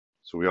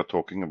So we are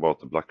talking about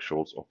the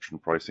Black-Scholes option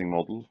pricing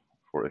model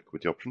for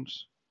equity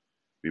options.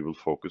 We will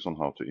focus on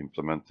how to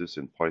implement this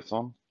in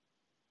Python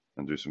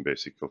and do some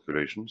basic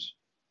calculations.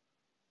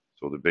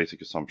 So the basic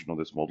assumption of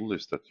this model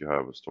is that you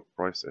have a stock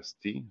price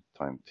ST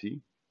time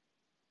t,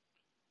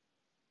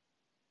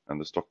 and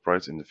the stock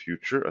price in the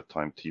future at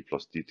time t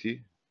plus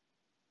dt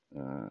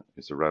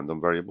is a random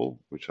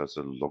variable which has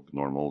a log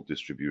normal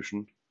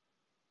distribution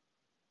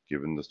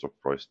given the stock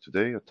price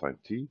today at time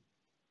t.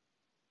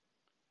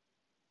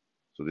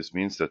 So this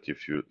means that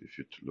if you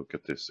look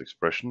at this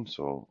expression,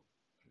 so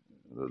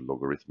the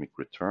logarithmic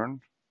return,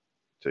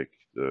 take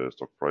the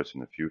stock price in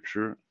the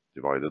future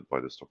divided by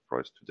the stock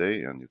price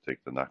today, and you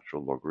take the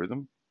natural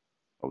logarithm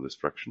of this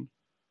fraction,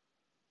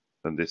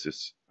 then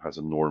this has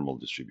a normal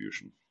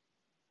distribution.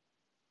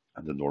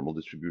 And the normal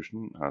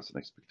distribution has an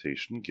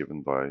expectation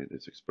given by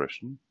this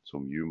expression, so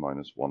mu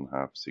minus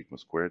 1/2 sigma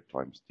squared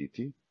times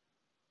dt.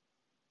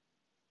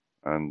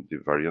 And the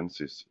variance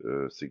is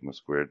sigma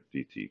squared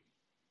dt.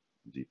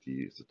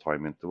 dt is the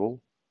time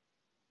interval.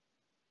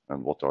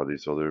 And what are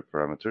these other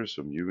parameters?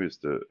 So mu is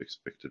the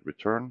expected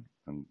return,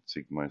 and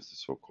sigma is the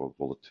so-called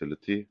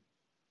volatility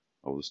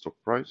of the stock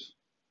price.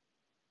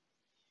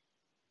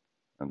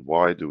 And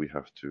why do we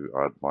have to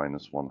add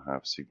minus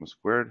 1/2 sigma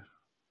squared?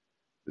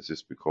 This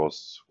is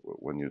because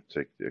when you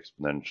take the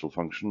exponential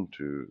function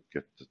to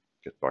get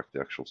back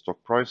the actual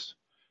stock price,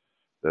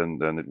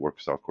 then it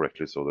works out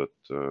correctly so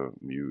that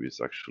mu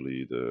is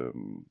actually the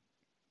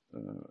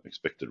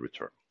expected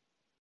return.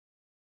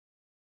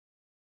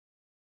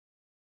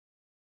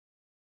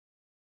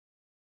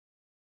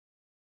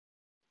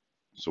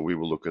 So we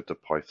will look at the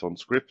Python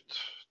script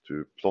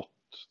to plot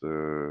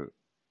the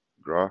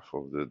graph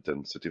of the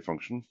density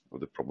function, or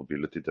the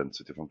probability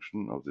density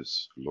function of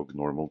this log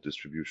normal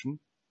distribution.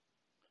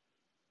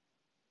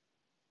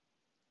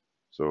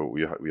 So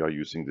we are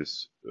using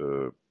this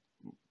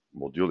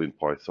module in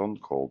Python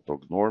called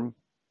lognorm.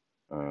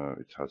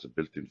 It has a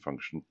built-in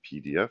function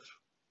PDF,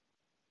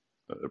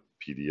 a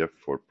PDF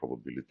for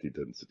probability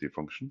density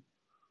function.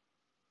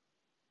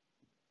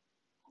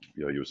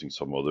 We are using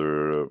some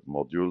other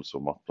modules, so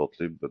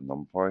matplotlib and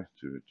numpy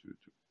to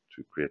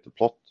create a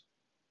plot.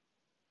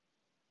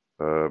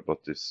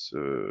 But this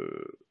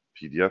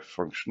PDF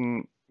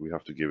function, we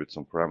have to give it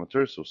some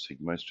parameters. So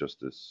sigma is just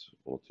this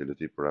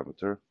volatility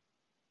parameter.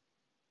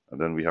 And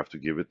then we have to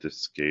give it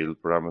this scale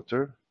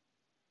parameter.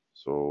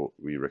 So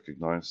we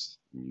recognize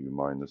mu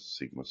minus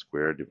sigma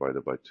squared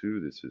divided by 2.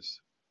 This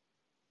is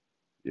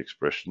the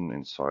expression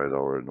inside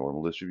our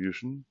normal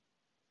distribution.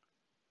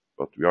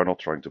 But we are not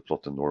trying to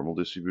plot the normal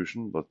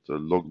distribution, but the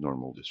log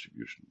normal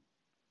distribution.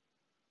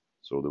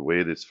 So the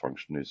way this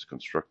function is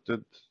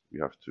constructed, we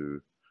have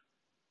to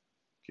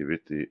give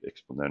it the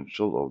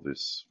exponential of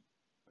this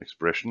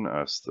expression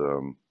as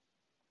the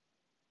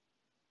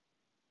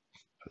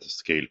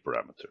scale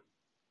parameter.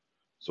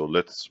 So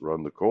let's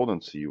run the code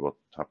and see what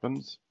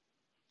happens.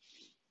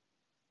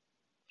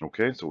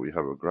 Okay, so we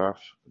have a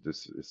graph.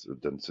 This is the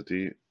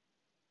density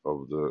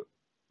of the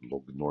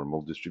log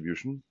normal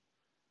distribution.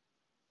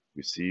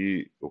 We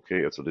see,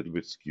 okay, it's a little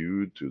bit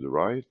skewed to the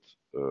right.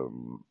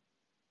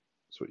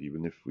 So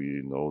even if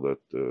we know that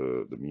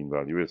the mean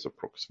value is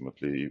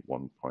approximately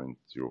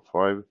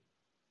 1.05,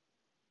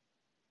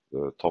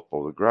 the top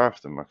of the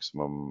graph, the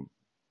maximum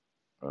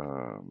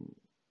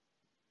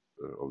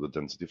of the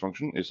density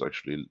function is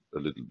actually a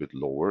little bit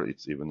lower.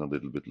 It's even a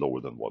little bit lower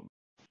than 1.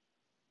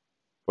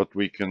 But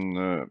we can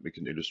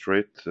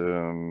illustrate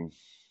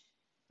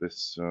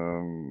this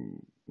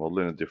model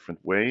in a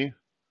different way.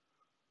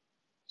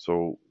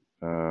 So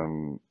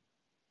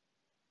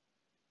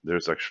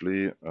there's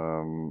actually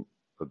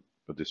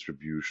a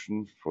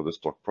distribution for the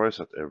stock price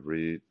at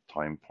every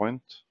time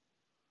point.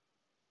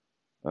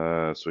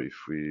 So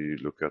if we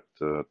look at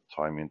the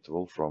time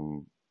interval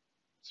from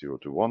 0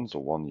 to 1, so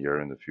 1 year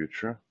in the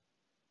future,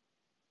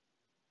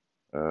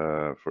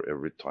 for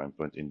every time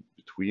point in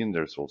between,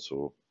 there's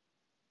also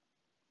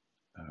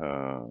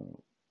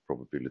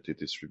probability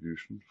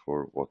distribution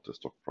for what the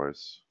stock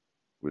price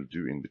will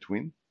do in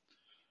between.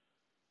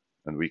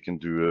 And we can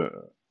do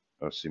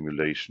a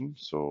simulation.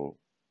 So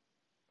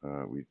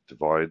we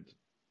divide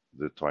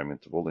the time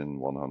interval in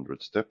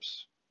 100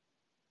 steps.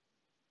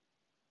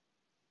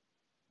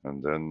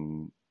 And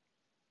then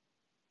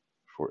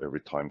for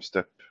every time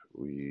step,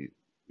 we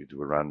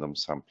do a random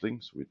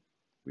sampling. So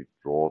we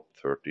draw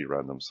 30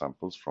 random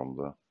samples from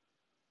the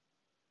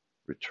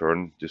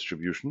return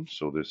distribution,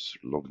 so this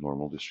log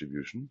normal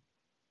distribution.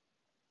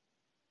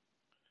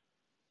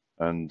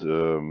 And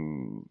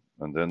then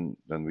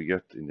we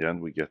get, in the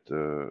end, we get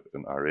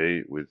an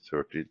array with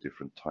 30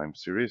 different time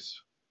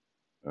series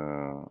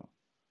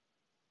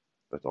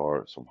that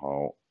are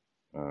somehow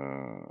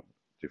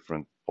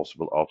different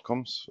possible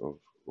outcomes of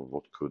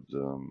what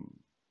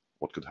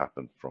could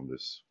happen from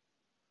this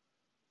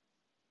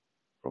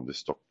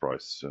stock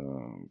price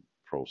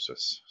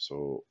process.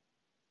 So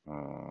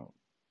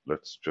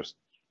let's just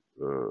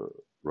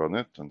run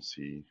it and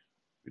see.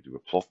 We do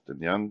a plot in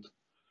the end.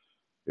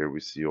 Here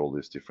we see all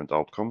these different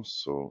outcomes.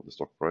 So the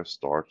stock price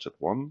starts at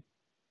 1,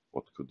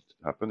 what could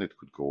happen? It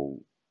could go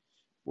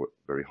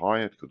very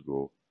high, it could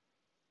go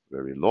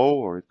very low,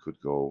 or it could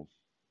go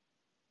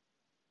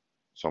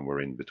somewhere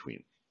in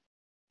between.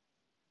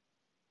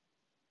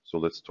 So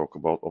let's talk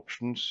about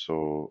options.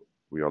 So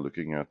we are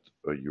looking at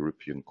a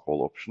European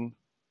call option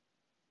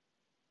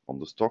on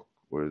the stock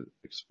with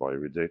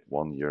expiry date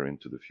 1 year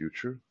into the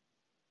future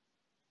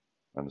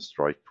and a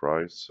strike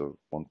price of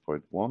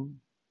 1.1.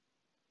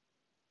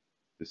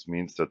 This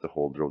means that the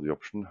holder of the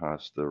option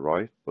has the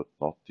right but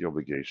not the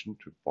obligation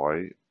to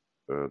buy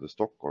the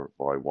stock or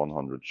buy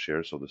 100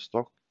 shares of the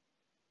stock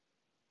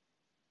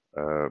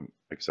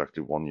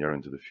exactly 1 year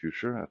into the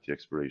future at the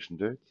expiration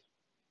date,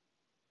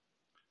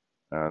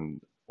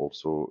 and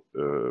also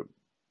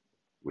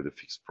with a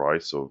fixed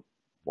price of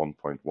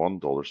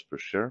 $1.1 per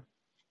share.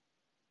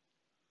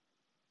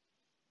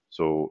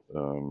 So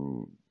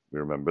we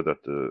remember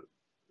that the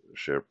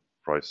share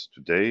price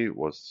today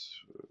was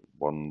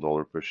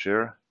 $1 per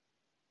share,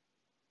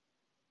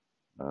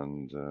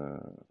 and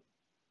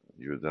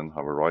you then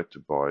have a right to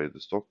buy the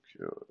stock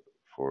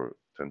for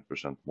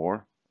 10%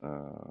 more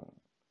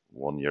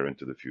 1 year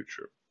into the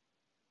future.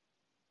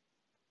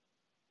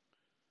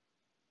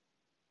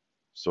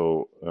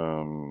 So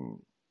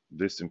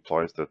this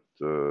implies that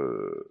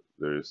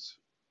there is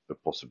a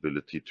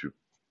possibility to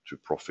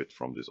profit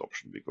from this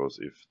option, because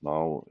if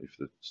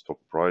the stock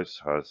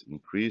price has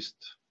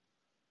increased,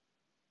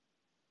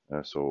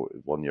 so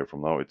 1 year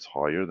from now it's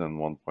higher than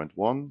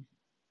 1.1,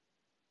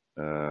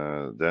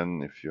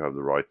 then if you have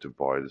the right to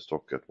buy the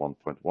stock at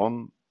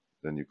 1.1,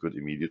 then you could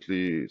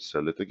immediately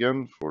sell it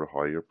again for a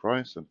higher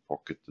price and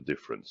pocket the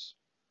difference.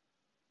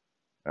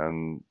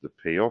 And the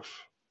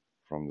payoff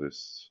from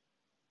this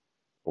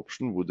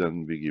option would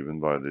then be given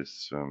by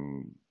this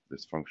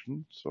this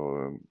function.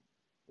 So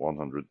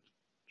 100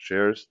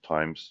 shares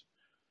times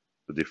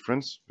the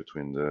difference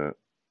between the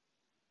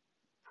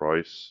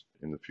price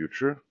in the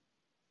future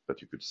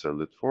that you could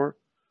sell it for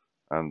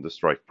and the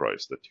strike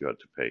price that you had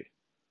to pay.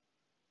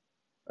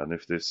 And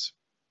if this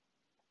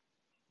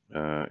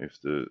if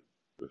the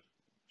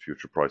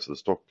future price of the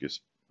stock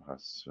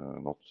has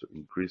not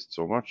increased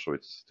so much, so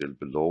it's still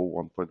below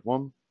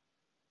 1.1,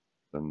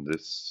 then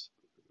this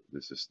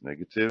is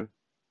negative.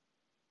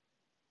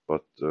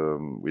 But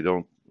we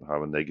don't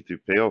have a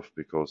negative payoff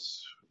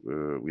because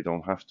we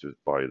don't have to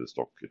buy the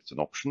stock. It's an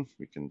option.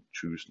 We can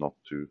choose not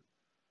to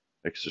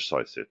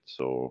exercise it.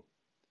 So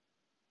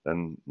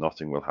then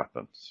nothing will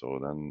happen. So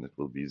then it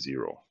will be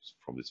 0. So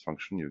from this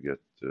function, you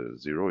get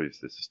 0 if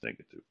this is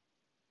negative.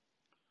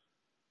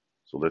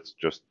 So let's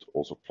just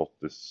also plot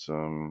this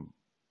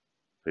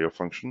payoff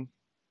function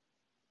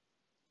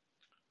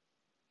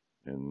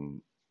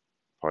in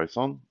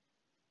Python.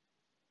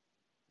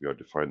 We are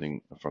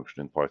defining a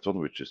function in Python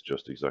which is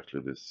just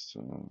exactly this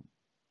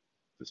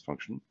this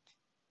function,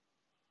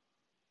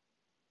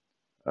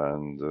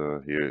 and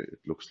here it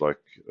looks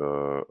like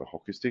a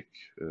hockey stick.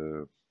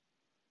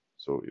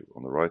 So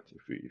on the right,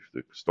 if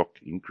the stock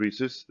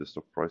increases, the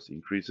stock price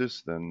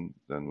increases, then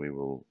we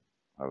will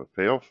have a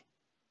payoff.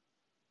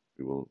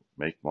 We will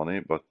make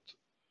money, but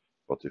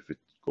if it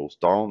goes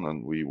down,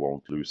 and we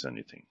won't lose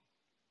anything.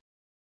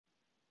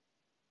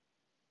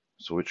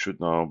 So it should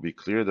now be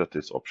clear that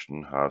this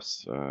option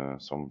has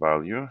some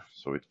value.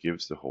 So it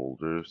gives the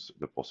holders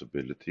the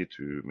possibility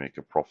to make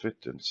a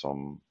profit in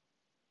some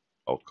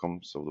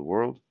outcomes of the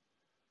world,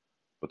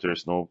 but there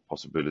is no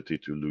possibility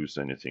to lose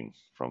anything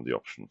from the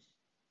option.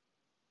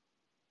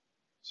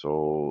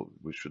 So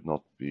we should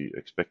not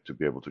expect to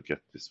be able to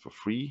get this for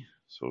free.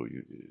 So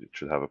it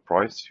should have a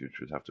price. You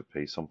should have to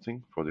pay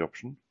something for the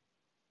option,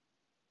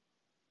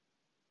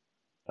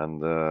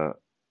 and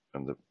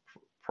the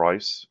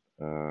price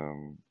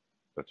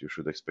that you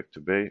should expect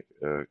to pay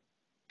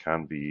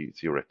can be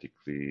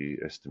theoretically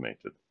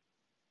estimated.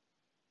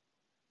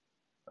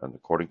 And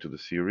according to the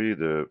theory,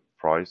 the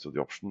price of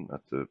the option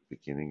at the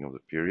beginning of the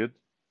period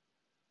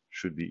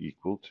should be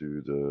equal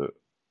to the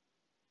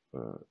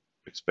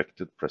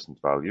expected present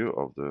value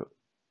of the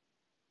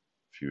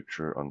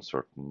future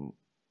uncertain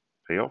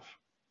payoff.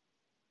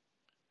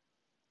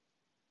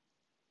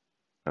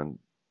 And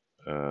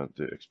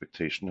the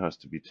expectation has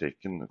to be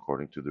taken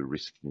according to the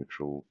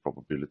risk-neutral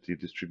probability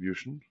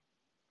distribution.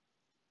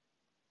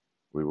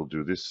 We will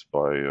do this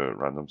by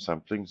random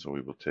sampling, so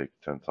we will take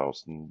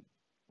 10,000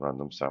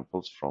 random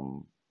samples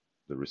from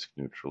the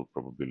risk-neutral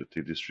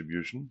probability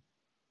distribution.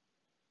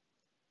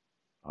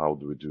 How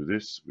do we do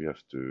this? We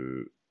have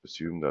to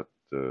assume that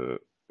the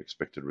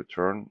expected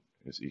return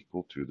is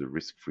equal to the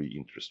risk-free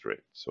interest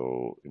rate.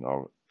 So in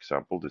our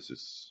example, this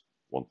is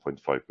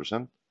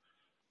 1.5%.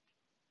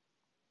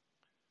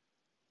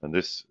 And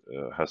this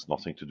has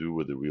nothing to do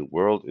with the real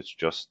world. It's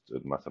just a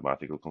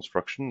mathematical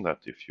construction that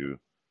if you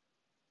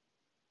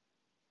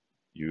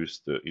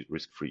use the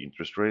risk-free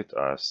interest rate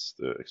as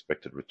the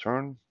expected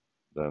return,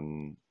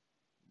 then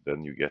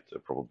you get a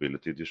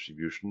probability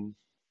distribution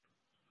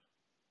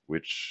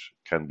which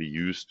can be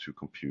used to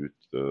compute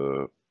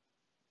the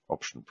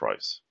option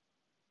price.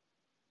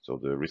 So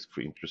the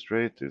risk-free interest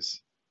rate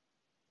is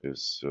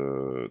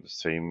the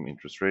same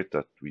interest rate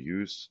that we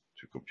use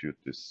to compute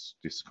this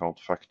discount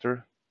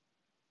factor,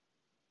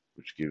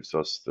 which gives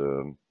us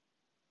the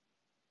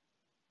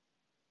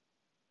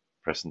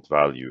present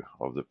value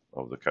of the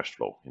cash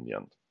flow in the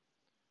end.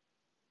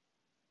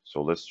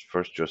 So let's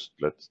first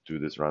let's do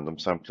this random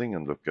sampling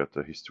and look at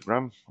the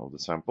histogram of the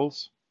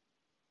samples.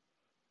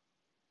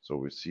 So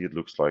we see it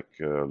looks like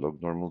a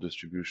log normal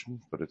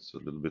distribution, but it's a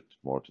little bit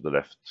more to the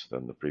left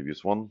than the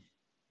previous one,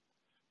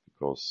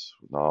 because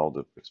now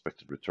the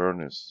expected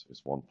return is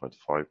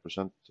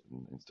 1.5%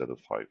 instead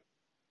of 5%.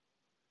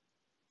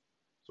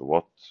 So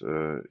what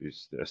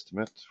is the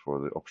estimate for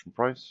the option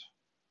price?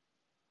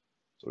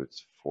 So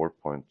it's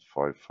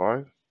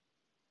 4.55.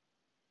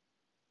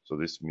 So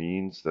this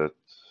means that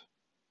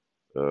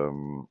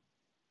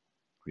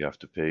we have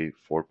to pay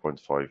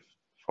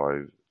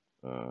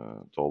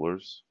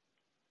 $4.55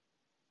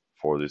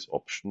 for this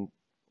option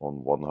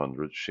on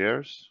 100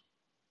 shares.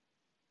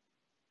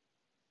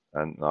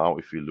 And now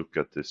if we look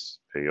at this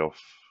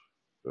payoff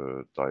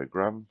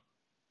diagram,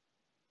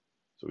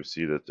 so we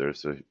see that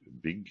there's a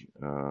big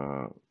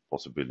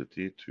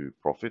possibility to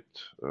profit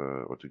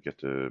or to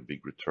get a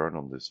big return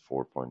on this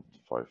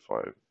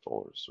 $4.55.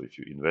 So if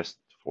you invest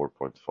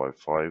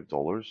 $4.55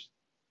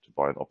 to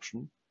buy an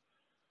option,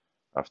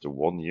 after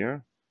 1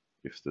 year,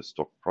 if the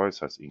stock price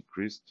has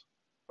increased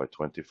by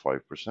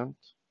 25%,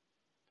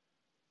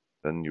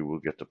 then you will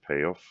get a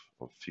payoff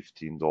of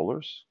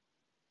 $15.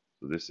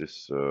 So this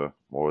is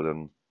more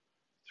than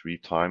 3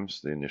 times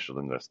the initial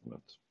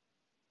investment.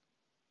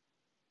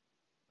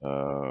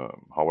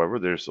 However,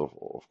 there's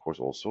of course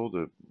also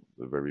the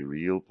very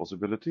real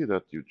possibility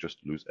that you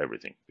just lose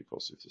everything,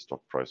 because if the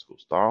stock price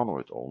goes down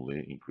or it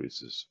only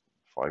increases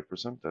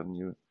 5%, then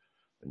you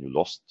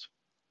lost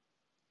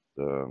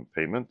the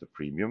payment, the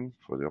premium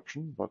for the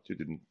option, but you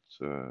didn't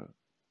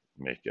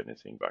make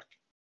anything back.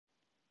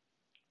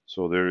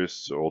 So there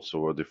is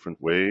also a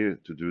different way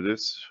to do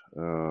this.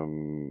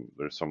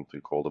 There's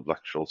something called a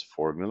Black-Scholes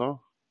formula.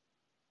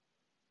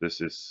 This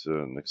is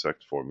an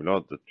exact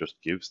formula that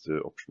just gives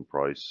the option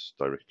price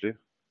directly.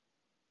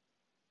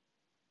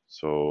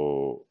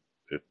 So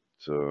it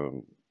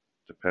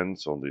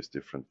depends on these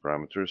different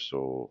parameters.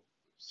 So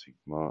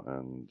sigma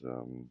and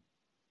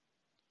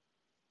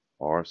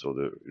R, so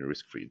the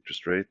risk-free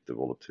interest rate, the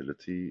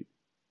volatility,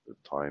 the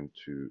time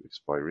to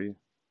expiry,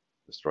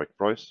 the strike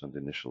price, and the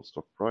initial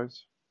stock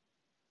price.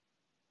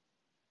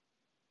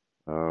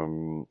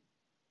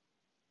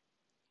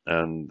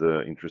 And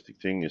the interesting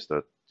thing is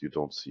that you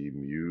don't see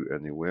mu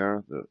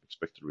anywhere. The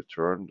expected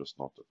return does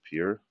not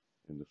appear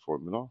in the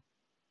formula.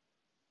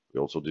 We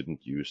also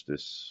didn't use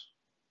this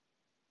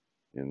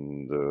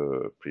in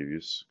the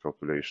previous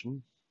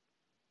calculation.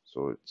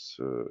 So it's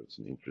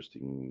an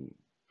interesting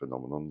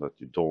phenomenon that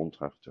you don't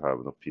have to have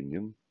an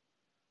opinion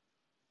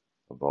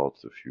about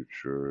the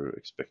future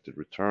expected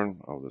return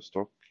of the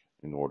stock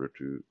in order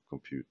to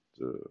compute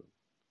the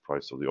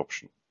price of the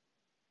option.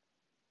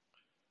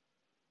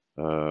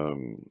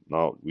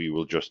 Now we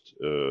will just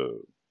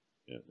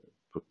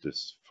put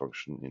this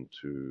function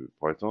into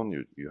Python.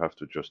 You have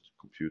to just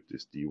compute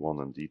this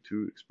D1 and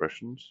D2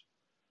 expressions,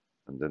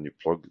 and then you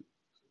plug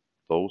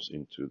those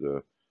into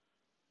the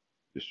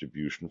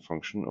distribution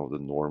function of the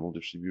normal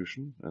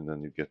distribution, and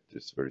then you get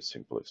this very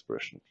simple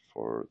expression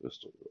for the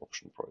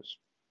option price.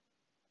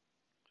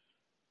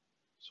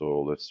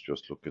 So let's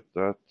just look at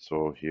that.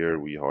 So here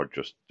we are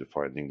just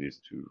defining these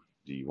two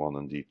D1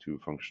 and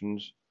D2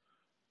 functions,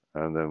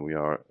 and then we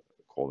are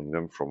calling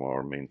them from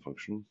our main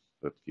function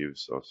that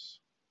gives us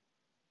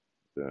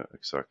the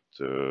exact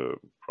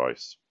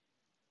price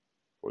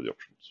for the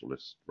option. So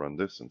let's run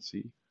this and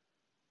see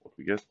what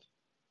we get.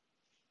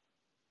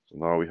 So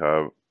now we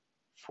have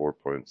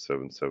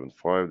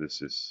 4.775.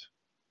 This is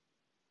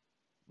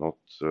not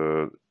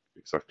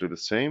exactly the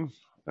same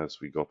as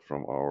we got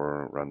from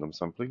our random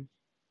sampling.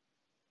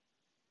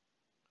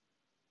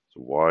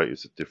 So why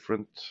is it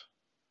different?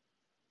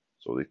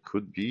 So it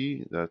could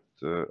be that,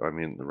 the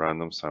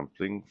random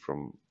sampling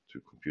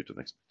to compute an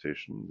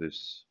expectation,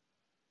 this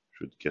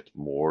should get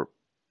more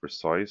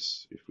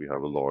precise if we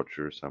have a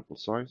larger sample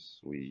size.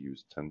 We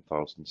use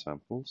 10,000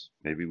 samples.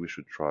 Maybe we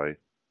should try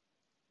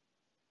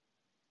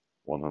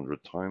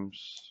 100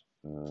 times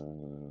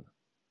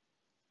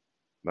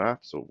that,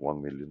 so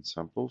 1 million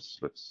samples.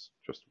 Let's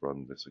just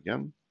run this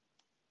again.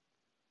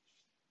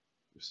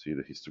 You see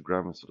the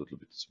histogram is a little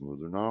bit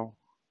smoother now.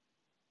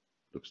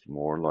 Looks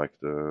more like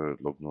the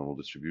log normal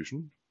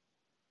distribution.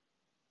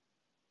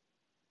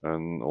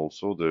 And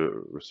also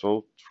the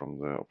result from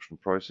the option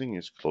pricing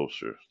is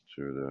closer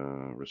to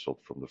the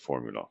result from the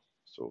formula.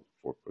 So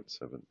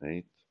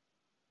 4.78.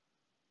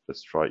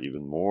 Let's try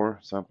even more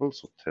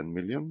samples, so 10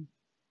 million.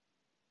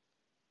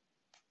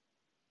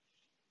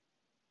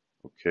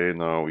 Okay,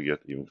 now we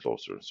get even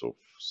closer. So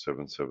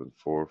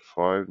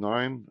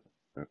 77459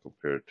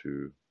 compared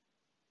to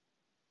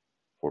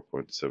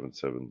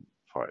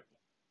 4.775.